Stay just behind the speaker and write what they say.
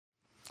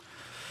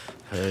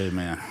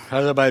Amen.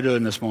 How's everybody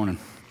doing this morning?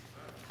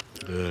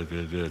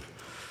 Good.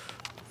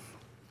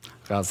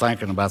 Got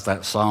thinking about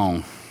that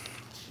song.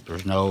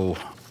 There's no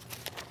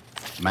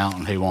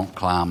mountain he won't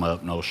climb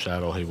up, no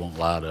shadow he won't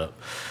light up.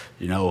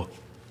 You know,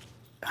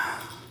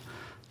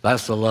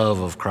 that's the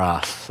love of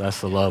Christ. That's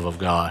the love of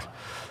God.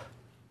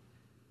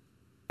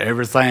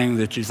 Everything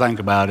that you think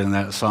about in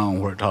that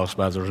song where it talks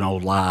about there's no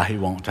lie he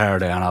won't tear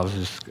down, I was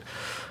just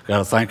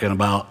got thinking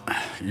about,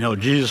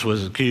 Jesus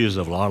was accused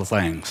of a lot of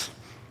things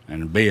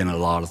and being a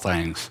lot of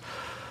things.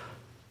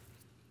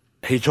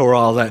 He tore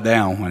all that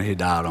down when he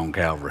died on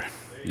Calvary.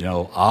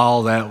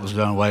 All that was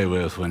done away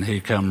with when he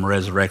come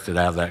resurrected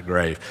out of that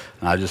grave.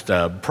 And I just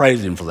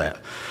praise him for that.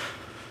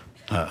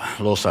 A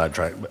little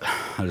sidetrack, but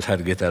I just had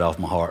to get that off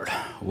my heart.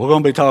 We're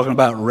going to be talking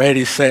about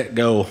ready, set,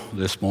 go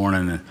this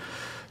morning. And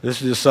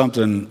this is just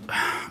something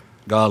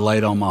God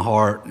laid on my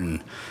heart,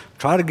 and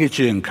try to get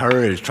you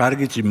encouraged, try to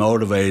get you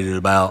motivated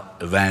about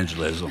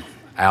evangelism,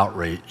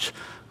 outreach.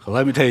 So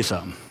let me tell you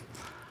something.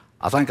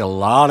 I think a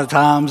lot of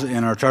times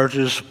in our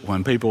churches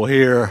when people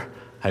hear,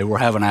 hey, we're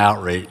having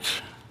outreach,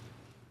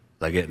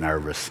 they get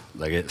nervous,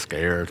 they get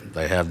scared,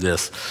 they have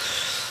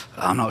this,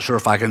 I'm not sure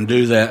if I can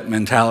do that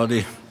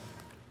mentality.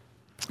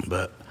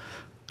 But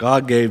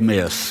God gave me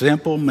a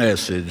simple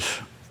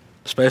message,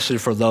 especially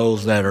for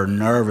those that are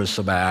nervous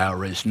about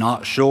outreach,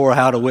 not sure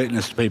how to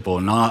witness to people,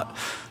 not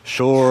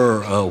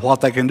sure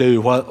what they can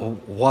do,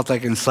 what they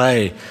can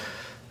say.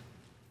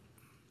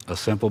 A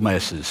simple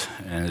message,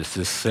 and it's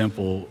just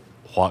simple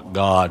what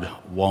God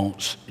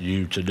wants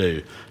you to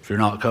do. If you're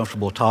not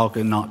comfortable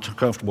talking, not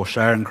comfortable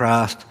sharing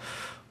Christ,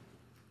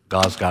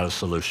 God's got a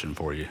solution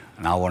for you.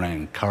 And I want to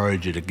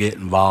encourage you to get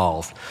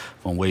involved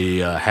when we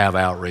have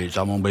outreach.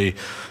 We're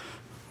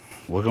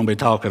going to be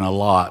talking a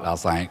lot, I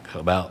think,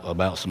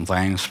 about some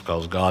things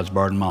because God's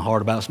burdened my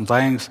heart about some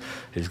things.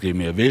 He's given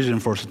me a vision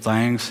for some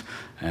things.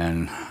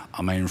 And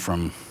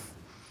from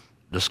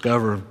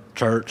Discover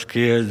Church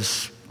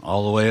kids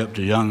all the way up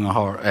to young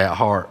at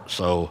heart.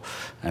 So,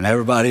 and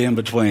everybody in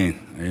between.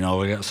 We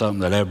got something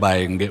that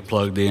everybody can get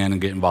plugged in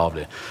and get involved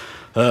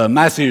in.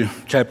 Matthew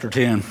chapter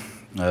 10,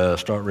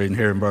 start reading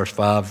here in verse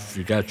 5. If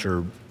you got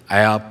your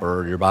app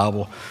or your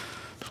Bible,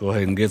 let's go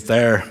ahead and get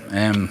there.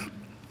 And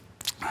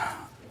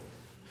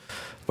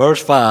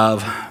verse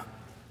 5,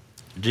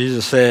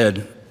 Jesus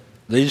said,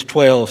 these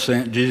 12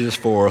 sent Jesus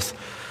forth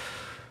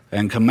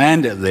and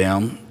commanded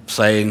them,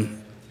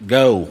 saying,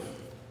 go,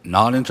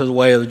 not into the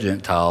way of the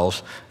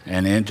Gentiles,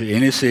 and into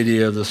any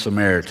city of the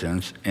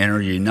Samaritans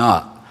enter ye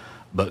not,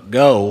 but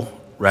go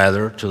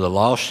rather to the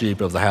lost sheep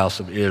of the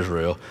house of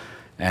Israel.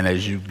 And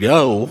as you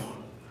go,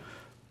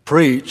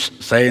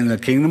 preach, saying the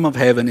kingdom of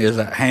heaven is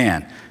at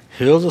hand.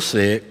 Heal the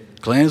sick,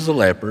 cleanse the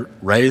leper,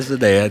 raise the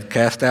dead,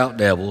 cast out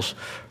devils.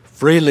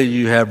 Freely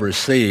you have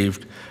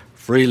received,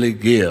 freely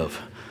give.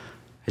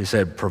 He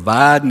said,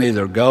 provide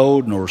neither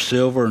gold nor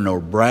silver nor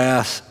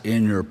brass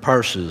in your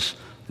purses,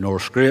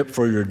 nor scrip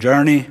for your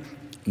journey,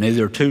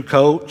 neither two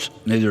coats,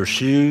 neither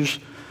shoes,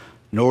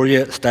 nor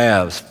yet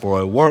staves, for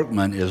a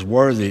workman is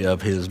worthy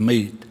of his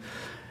meat.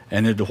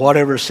 And into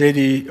whatever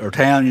city or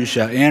town you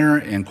shall enter,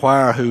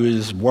 inquire who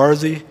is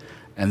worthy,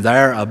 and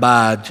there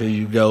abide till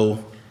you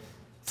go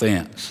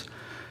thence.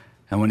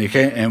 And when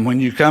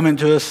you come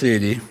into a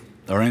city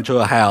or into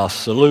a house,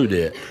 salute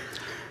it.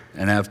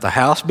 And if the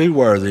house be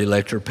worthy,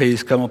 let your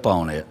peace come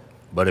upon it.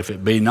 But if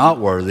it be not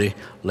worthy,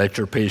 let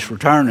your peace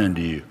return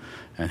unto you.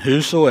 And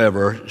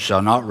whosoever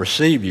shall not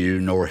receive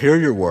you, nor hear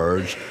your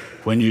words,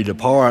 when you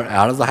depart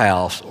out of the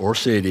house or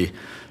city,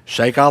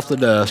 shake off the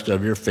dust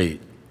of your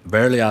feet.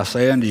 Verily I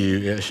say unto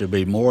you, it shall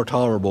be more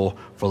tolerable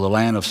for the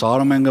land of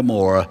Sodom and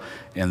Gomorrah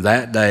in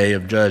that day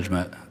of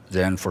judgment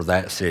than for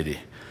that city.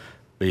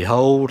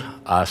 Behold,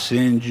 I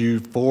send you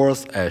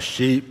forth as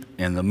sheep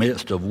in the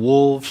midst of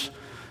wolves.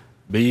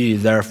 Be ye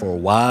therefore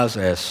wise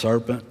as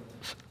serpents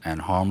and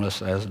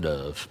harmless as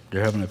doves.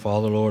 Dear Heavenly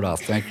Father, Lord, I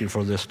thank you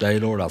for this day,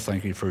 Lord. I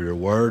thank you for your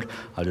word.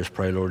 I just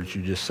pray, Lord, that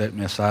you just set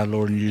me aside,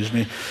 Lord, and use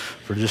me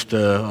for just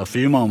a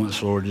few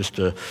moments, Lord, just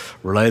to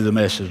relay the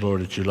message, Lord,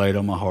 that you laid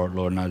on my heart,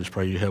 Lord. And I just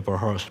pray you help our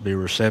hearts to be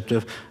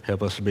receptive,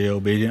 help us to be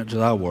obedient to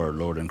thy word,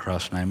 Lord. In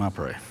Christ's name I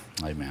pray.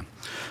 Amen.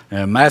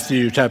 And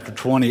Matthew chapter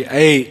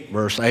 28,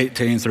 verse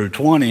 18 through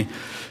 20,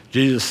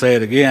 Jesus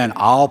said again,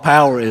 all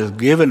power is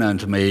given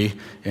unto me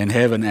in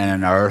heaven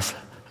and in earth.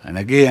 And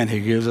again,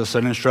 he gives us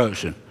an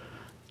instruction.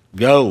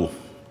 Go.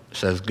 It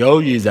says, go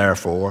ye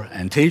therefore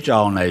and teach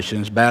all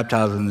nations,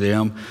 baptizing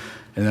them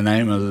in the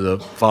name of the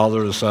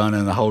Father, the Son,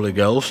 and the Holy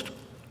Ghost,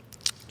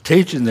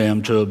 teaching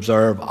them to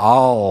observe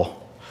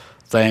all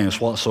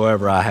things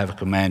whatsoever I have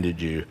commanded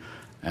you.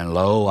 And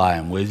lo, I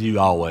am with you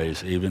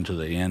always, even to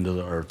the end of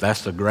the earth.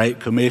 That's the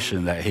great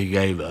commission that he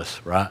gave us,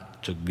 right?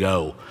 To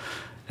go.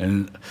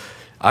 And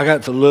I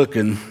got to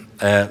looking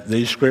at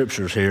these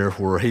scriptures here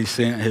where he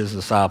sent his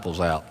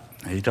disciples out.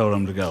 He told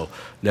them to go.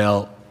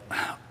 Now,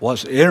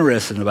 what's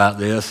interesting about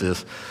this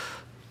is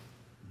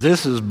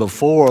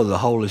before the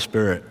Holy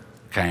Spirit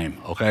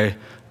came, okay?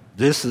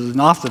 This is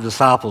not the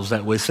disciples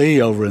that we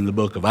see over in the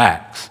book of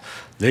Acts.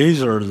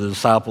 These are the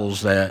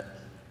disciples that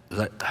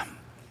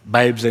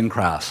babes in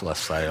Christ, let's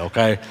say,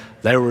 okay?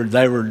 They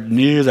were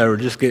new, they were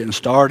just getting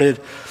started,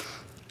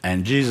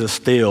 and Jesus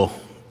still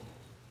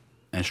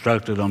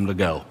instructed them to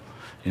go.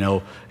 You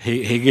know,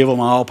 he gave them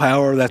all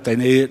power that they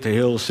needed to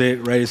heal the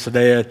sick, raise the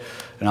dead,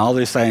 and all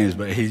these things,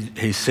 but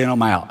he sent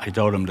them out. He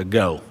told them to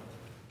go.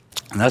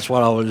 And that's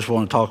what I just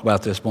want to talk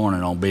about this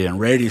morning, on being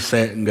ready,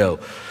 set, and go.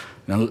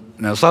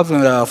 Now something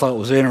that I thought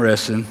was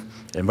interesting,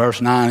 in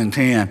verse 9 and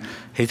 10,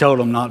 he told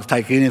them not to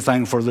take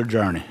anything for their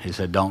journey. He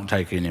said, don't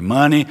take any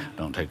money,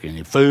 don't take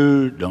any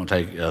food, don't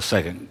take a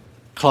second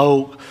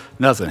cloak,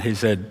 nothing. He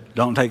said,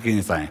 don't take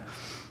anything.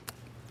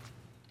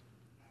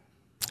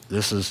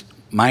 This is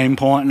main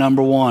point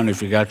number 1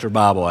 if you got your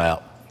Bible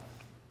out.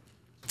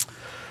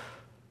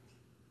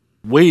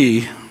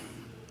 We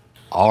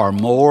are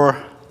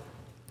more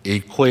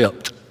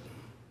equipped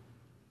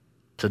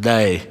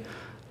today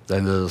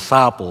than the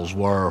disciples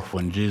were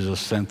when Jesus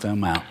sent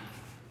them out.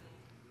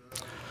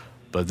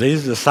 But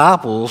these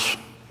disciples,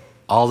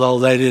 although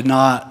they did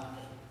not,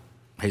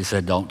 he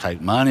said, don't take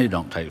money,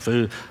 don't take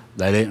food,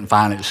 they didn't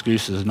find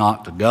excuses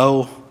not to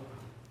go.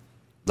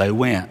 They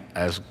went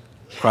as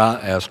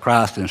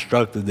Christ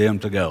instructed them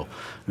to go.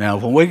 Now,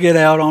 when we get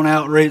out on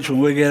outreach, when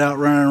we get out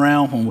running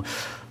around, when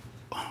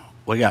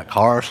we got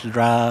cars to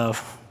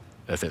drive.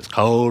 If it's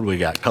cold, we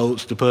got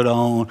coats to put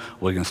on.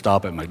 We can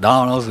stop at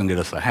McDonald's and get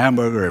us a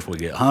hamburger. If we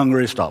get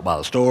hungry, stop by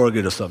the store,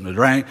 get us something to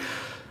drink.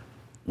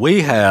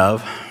 We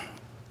have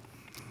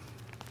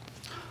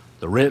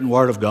the written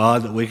Word of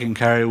God that we can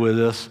carry with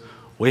us.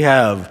 We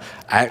have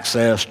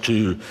access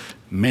to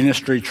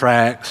ministry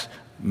tracts,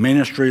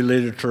 ministry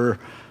literature.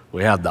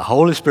 We have the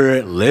Holy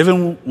Spirit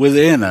living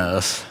within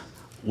us.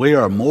 We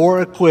are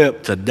more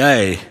equipped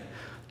today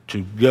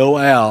to go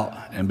out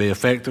and be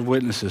effective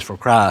witnesses for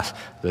Christ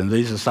than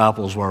these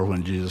disciples were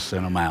when Jesus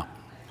sent them out.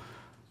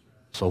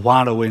 So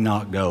why do we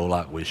not go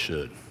like we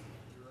should?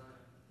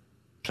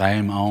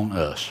 Shame on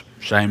us.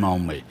 Shame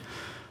on me.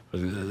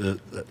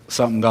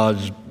 Something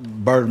God's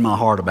burdened my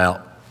heart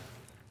about.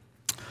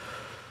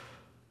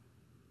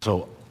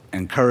 So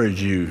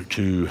encourage you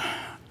to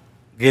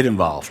get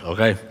involved,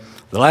 okay?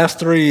 The last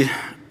 3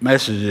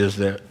 messages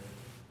that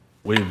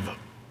we've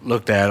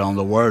looked at on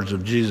the words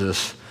of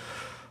Jesus,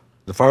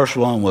 the first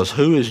one was,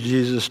 who is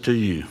Jesus to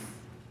you?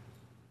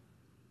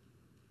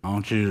 I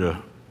want you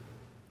to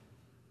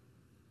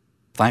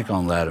think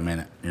on that a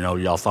minute. You know,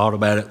 y'all thought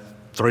about it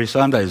 3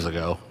 Sundays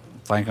ago.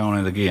 Think on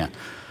it again.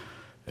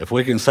 If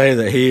we can say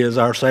that he is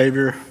our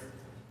Savior,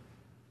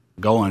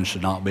 going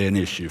should not be an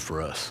issue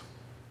for us.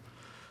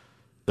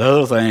 The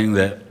other thing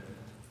that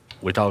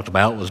we talked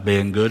about was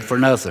being good for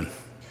nothing,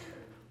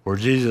 where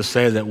Jesus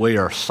said that we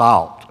are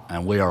salt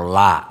and we are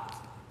light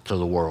to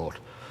the world.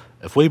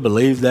 If we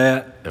believe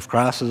that, if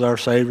Christ is our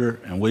Savior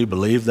and we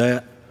believe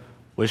that,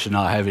 we should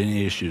not have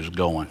any issues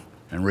going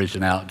and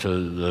reaching out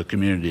to the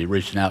community,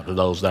 reaching out to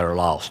those that are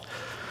lost.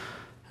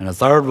 And the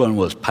third one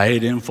was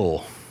paid in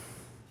full.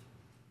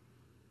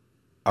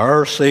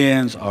 Our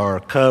sins are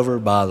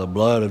covered by the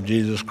blood of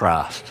Jesus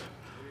Christ.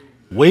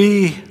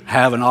 We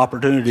have an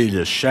opportunity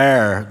to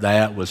share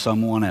that with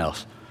someone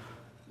else.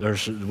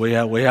 We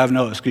have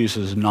no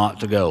excuses not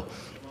to go.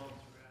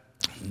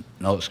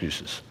 No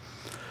excuses.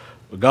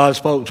 But God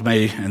spoke to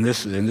me, and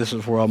this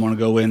is where I'm going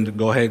to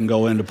go ahead and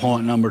go into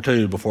point number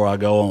 2 before I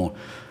go on.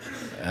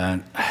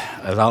 And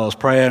as I was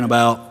praying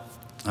about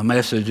a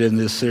message in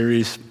this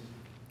series,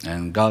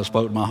 and God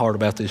spoke to my heart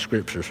about these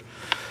scriptures,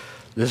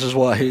 this is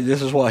what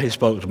he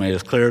spoke to me,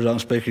 as clear as I'm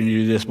speaking to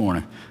you this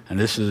morning. And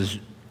this is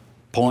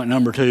point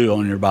number 2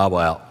 on your Bible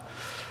out.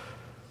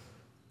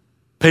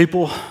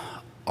 People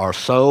are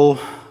so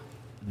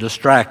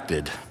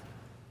distracted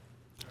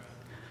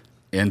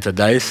in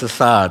today's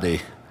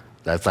society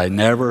that they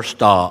never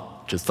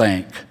stop to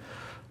think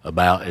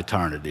about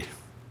eternity.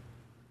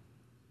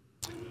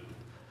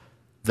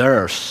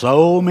 There are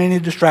so many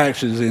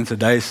distractions in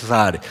today's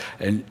society.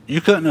 And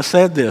you couldn't have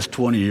said this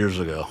 20 years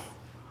ago.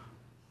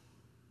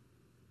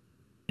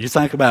 You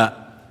think about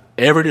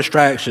every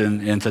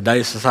distraction in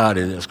today's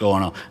society that's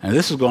going on. And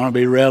this is going to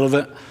be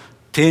relevant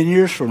 10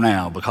 years from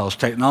now because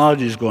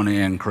technology is going to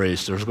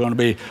increase. There's going to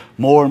be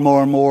more and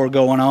more and more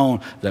going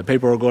on that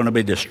people are going to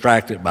be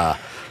distracted by.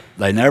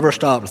 They never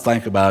stop to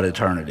think about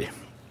eternity.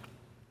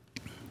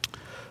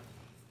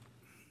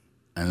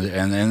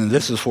 And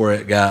this is where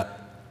it got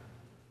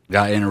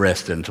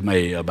interesting to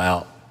me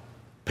about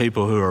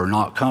people who are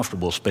not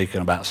comfortable speaking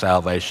about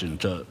salvation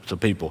to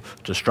people,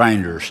 to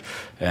strangers,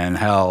 and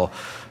how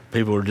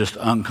people are just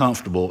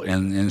uncomfortable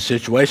in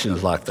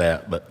situations like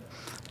that. But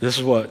this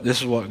is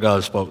what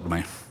God spoke to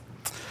me.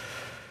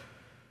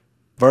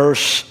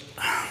 What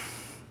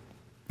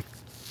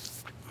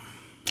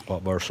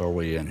verse are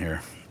we in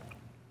here?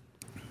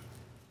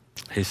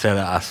 He said,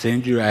 I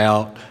send you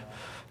out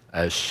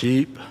as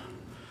sheep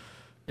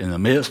in the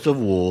midst of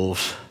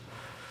wolves.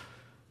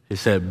 He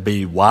said,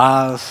 be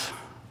wise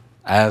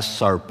as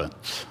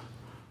serpents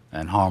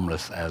and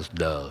harmless as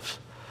doves.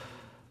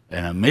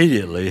 And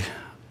immediately,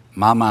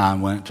 my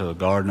mind went to the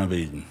Garden of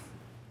Eden.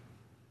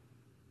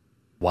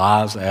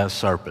 wise as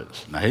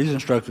serpents. Now, he's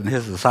instructing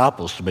his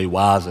disciples to be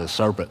wise as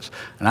serpents.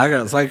 And I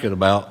got thinking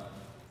about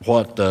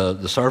what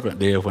the serpent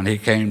did when he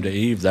came to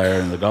Eve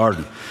there in the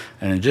garden.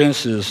 And in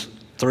Genesis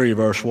 3,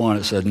 verse 1,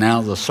 it said,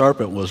 "Now the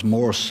serpent was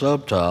more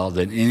subtle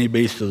than any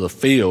beast of the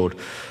field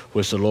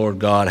which the Lord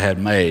God had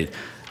made.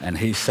 And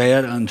he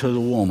said unto the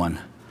woman,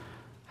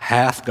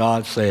 Hath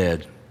God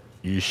said,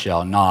 You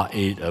shall not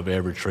eat of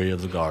every tree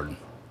of the garden?"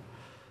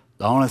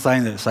 The only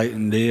thing that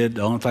Satan did,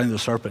 the only thing the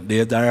serpent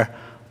did there,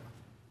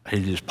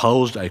 he just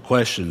posed a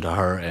question to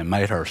her and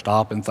made her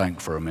stop and think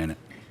for a minute.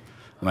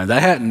 I mean, they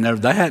hadn't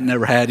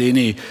never had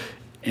any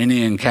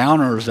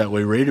encounters that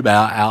we read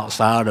about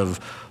outside of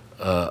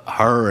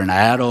her and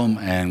Adam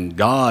and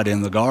God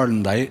in the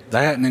garden. They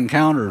hadn't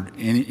encountered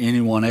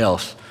anyone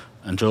else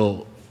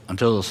until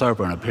the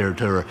serpent appeared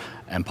to her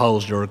and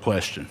posed her a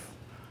question.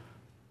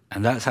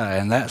 And that's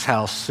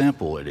how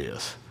simple it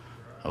is.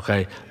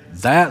 Okay,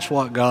 that's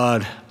what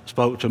God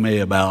spoke to me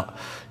about.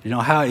 You know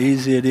how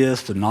easy it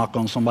is to knock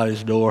on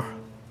somebody's door?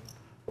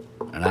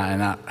 And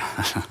I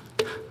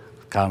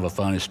kind of a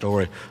funny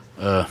story,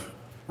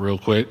 real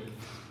quick.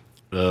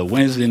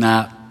 Wednesday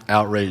night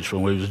outreach,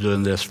 when we was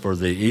doing this for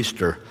the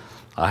Easter,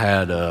 I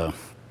had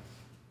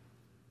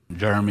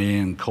Jeremy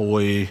and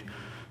Coy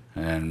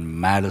and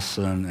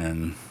Madison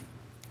and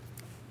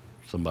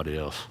somebody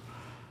else.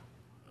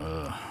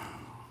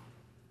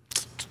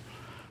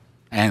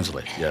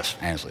 Ansley, yes,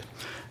 Ansley.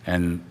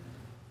 And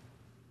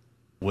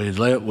we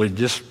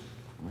just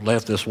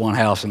left this one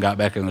house and got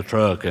back in the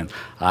truck, and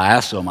I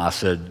asked them, I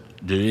said,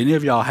 "Do any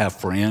of y'all have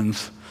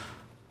friends?"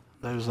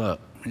 They was like,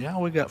 "Yeah,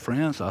 we got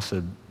friends." I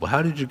said, "Well,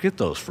 how did you get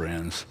those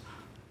friends?"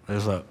 They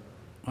was like,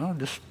 "Well,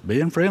 just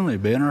being friendly,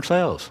 being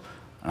ourselves."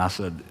 And I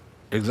said,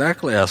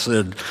 "Exactly." I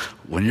said,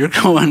 "When you're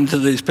going to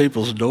these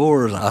people's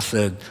doors," I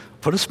said,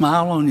 "put a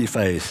smile on your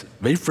face.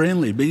 Be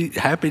friendly. Be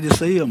happy to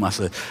see them." I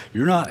said,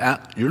 You're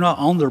not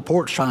on their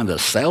porch trying to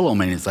sell them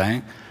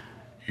anything.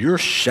 You're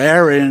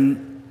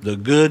sharing the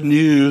good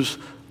news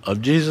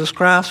of Jesus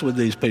Christ with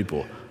these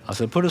people." I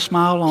said, "Put a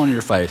smile on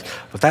your face."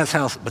 But that's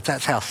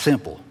how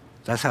simple.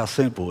 That's how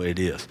simple it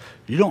is.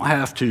 You don't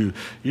have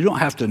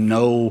to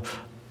know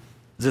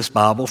this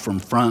Bible from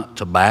front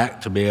to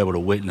back to be able to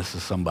witness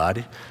to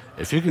somebody.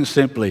 If you can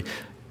simply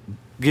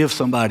give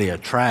somebody a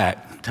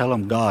tract, tell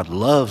them God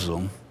loves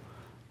them,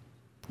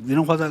 you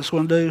know what that's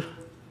going to do?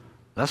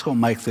 That's going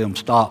to make them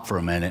stop for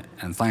a minute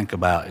and think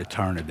about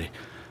eternity.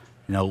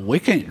 You know, we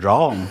can't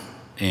draw them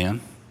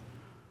in.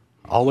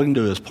 All we can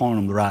do is point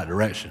them the right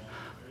direction.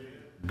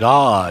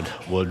 God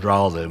will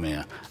draw them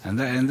in.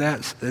 And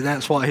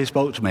that's what he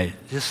spoke to me.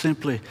 Just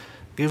simply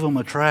give them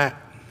a tract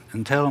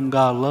and tell them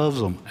God loves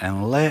them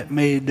and let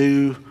me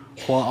do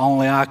what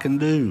only I can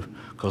do,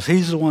 because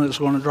he's the one that's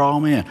going to draw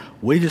them in.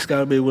 We just got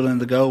to be willing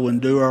to go and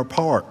do our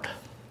part.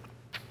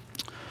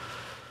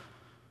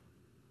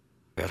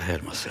 Got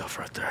ahead of myself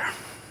right there.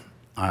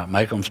 All right,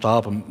 make them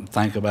stop and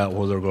think about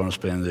where they're going to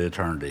spend the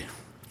eternity.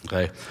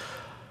 Okay?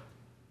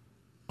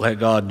 Let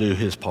God do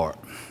his part.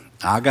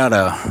 I got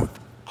a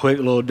quick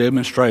little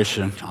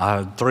demonstration. I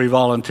had 3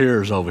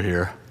 volunteers over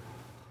here.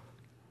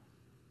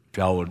 If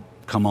y'all would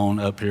come on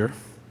up here.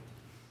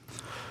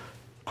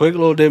 Quick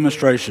little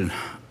demonstration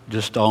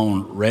just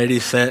on ready,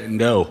 set, and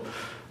go.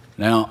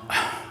 Now,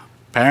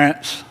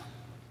 parents,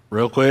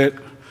 real quick,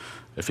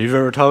 if you've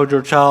ever told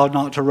your child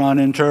not to run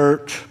in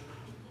church,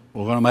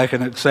 we're going to make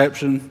an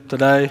exception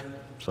today,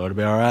 so it'll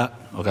be all right.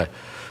 Okay.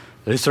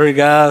 These 3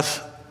 guys,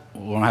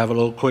 we're going to have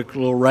a quick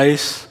little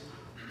race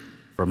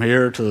from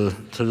here to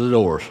the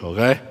doors,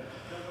 okay?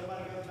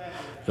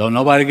 Don't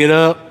nobody get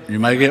up. You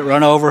may get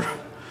run over.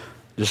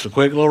 Just a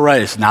quick little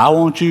race. Now, I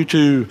want you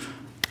to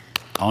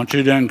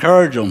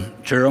encourage them,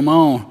 cheer them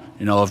on.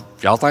 You know, if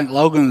y'all think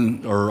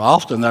Logan or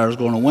Austin there is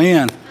going to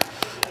win,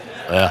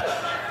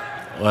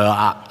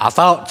 well, I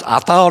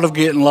thought of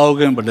getting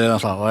Logan, but then I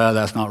thought, well,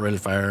 that's not really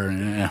fair.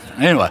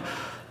 Anyway,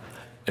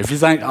 if you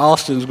think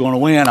Austin's going to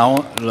win,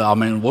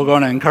 we're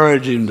going to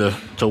encourage him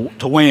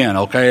to win,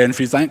 okay? And if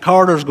you think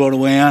Carter's going to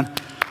win,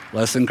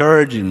 let's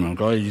encourage him,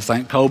 okay? You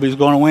think Kobe's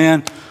going to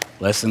win,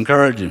 let's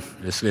encourage him.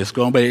 It's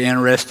going to be an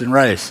interesting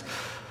race.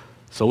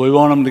 So we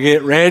want them to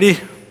get ready.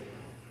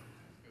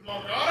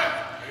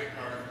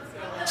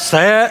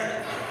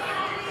 Set.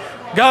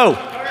 Go.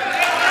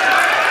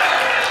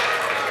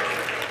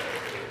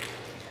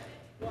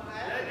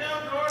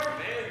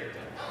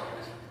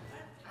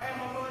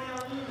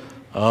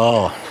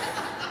 Oh.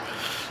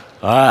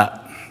 All right.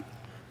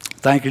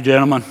 Thank you,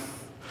 gentlemen.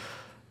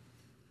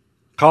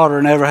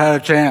 Carter never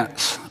had a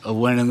chance of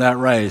winning that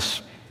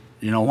race.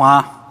 You know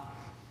why?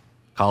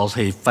 Because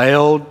he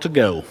failed to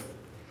go.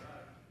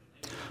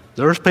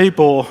 There's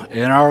people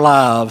in our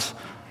lives,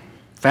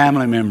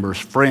 family members,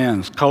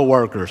 friends,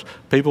 co-workers,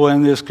 people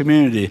in this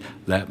community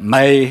that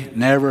may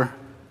never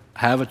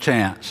have a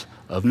chance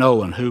of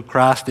knowing who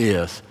Christ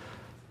is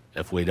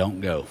if we don't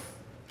go.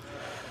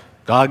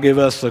 God gave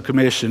us the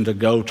commission to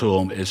go to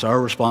them. It's our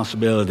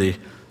responsibility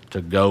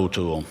to go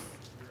to them.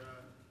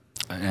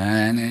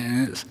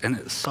 And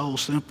it's so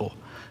simple.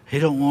 He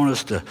don't want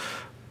us to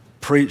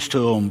preach to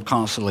them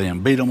constantly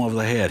and beat them over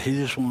the head. He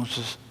just wants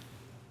us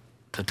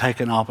to take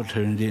an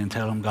opportunity and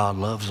tell them God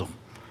loves them.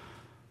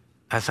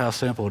 That's how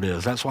simple it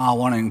is. That's why I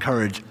want to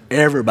encourage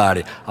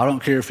everybody. I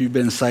don't care if you've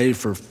been saved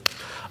for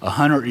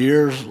 100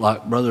 years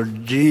like Brother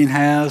Gene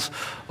has,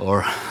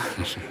 or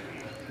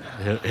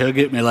he'll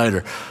get me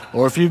later,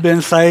 or if you've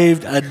been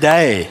saved a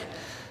day.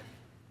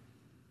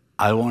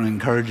 I want to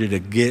encourage you to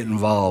get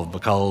involved,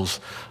 because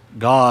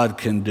God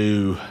can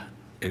do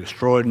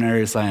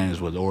extraordinary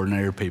things with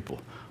ordinary people.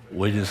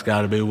 We just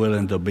got to be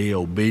willing to be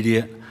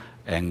obedient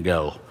and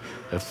go.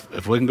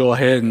 If we can go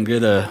ahead and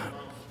get a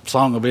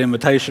song of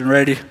invitation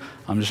ready,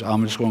 I'm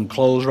just going to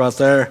close right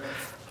there.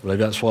 I believe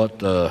that's what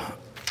the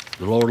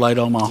Lord laid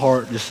on my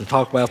heart just to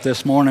talk about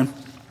this morning.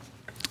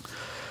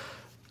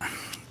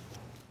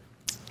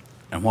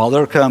 And while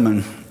they're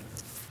coming,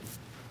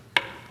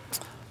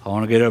 I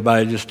want to get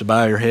everybody just to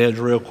bow your heads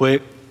real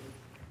quick.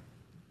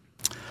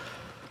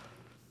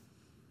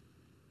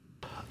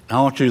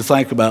 I want you to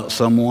think about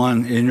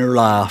someone in your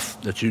life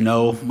that you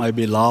know may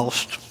be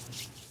lost,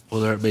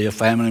 whether it be a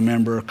family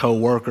member, a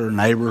co-worker,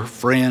 neighbor,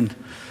 friend.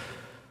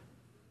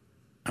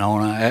 And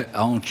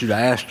I want you to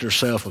ask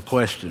yourself a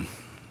question.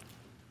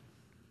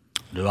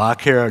 Do I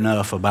care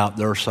enough about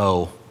their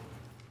soul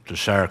to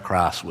share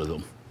Christ with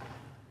them?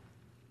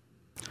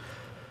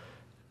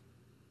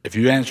 If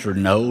you answer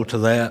no to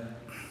that,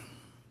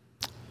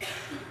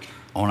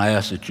 I want to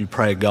ask that you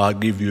pray God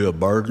give you a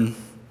burden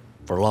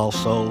for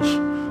lost souls.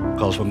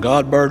 Because when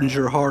God burdens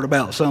your heart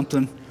about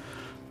something,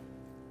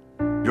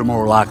 you're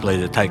more likely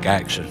to take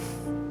action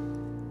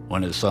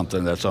when it's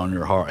something that's on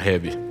your heart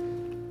heavy.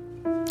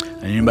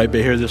 And you may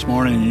be here this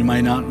morning and you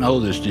may not know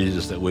this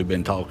Jesus that we've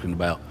been talking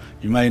about.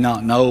 You may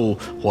not know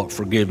what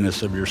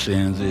forgiveness of your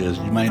sins is.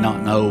 You may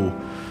not know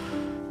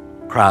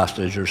Christ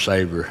as your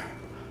Savior.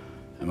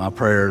 And my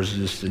prayer is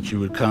just that you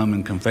would come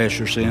and confess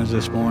your sins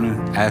this morning,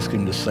 ask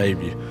Him to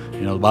save you.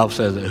 You know, the Bible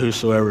says that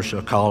whosoever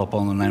shall call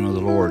upon the name of the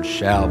Lord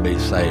shall be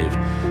saved.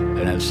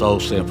 And it's so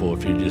simple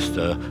if you just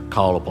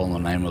call upon the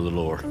name of the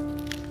Lord.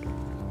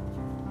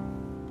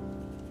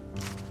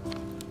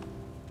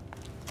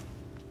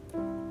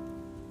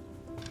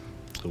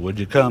 So would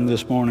you come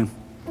this morning?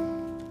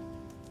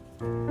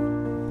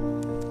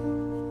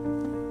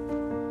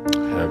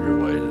 Have your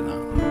way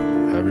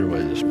tonight. Have your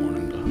way this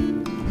morning, God.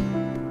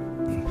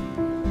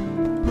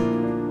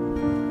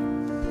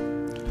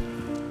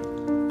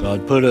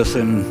 God put us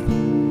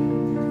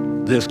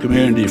in this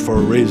community for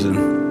a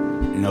reason.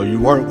 You know, you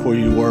work where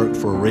you work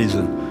for a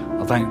reason.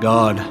 I think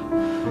God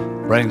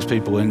brings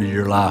people into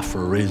your life for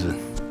a reason,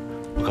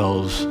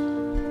 because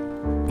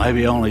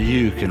maybe only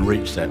you can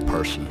reach that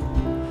person.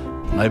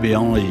 Maybe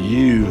only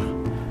you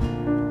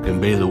can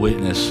be the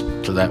witness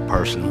to that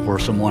person where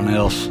someone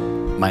else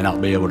may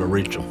not be able to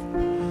reach them.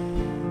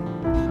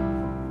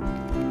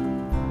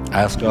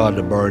 Ask God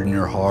to burden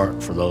your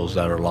heart for those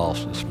that are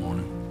lost this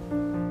morning.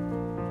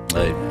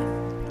 Amen.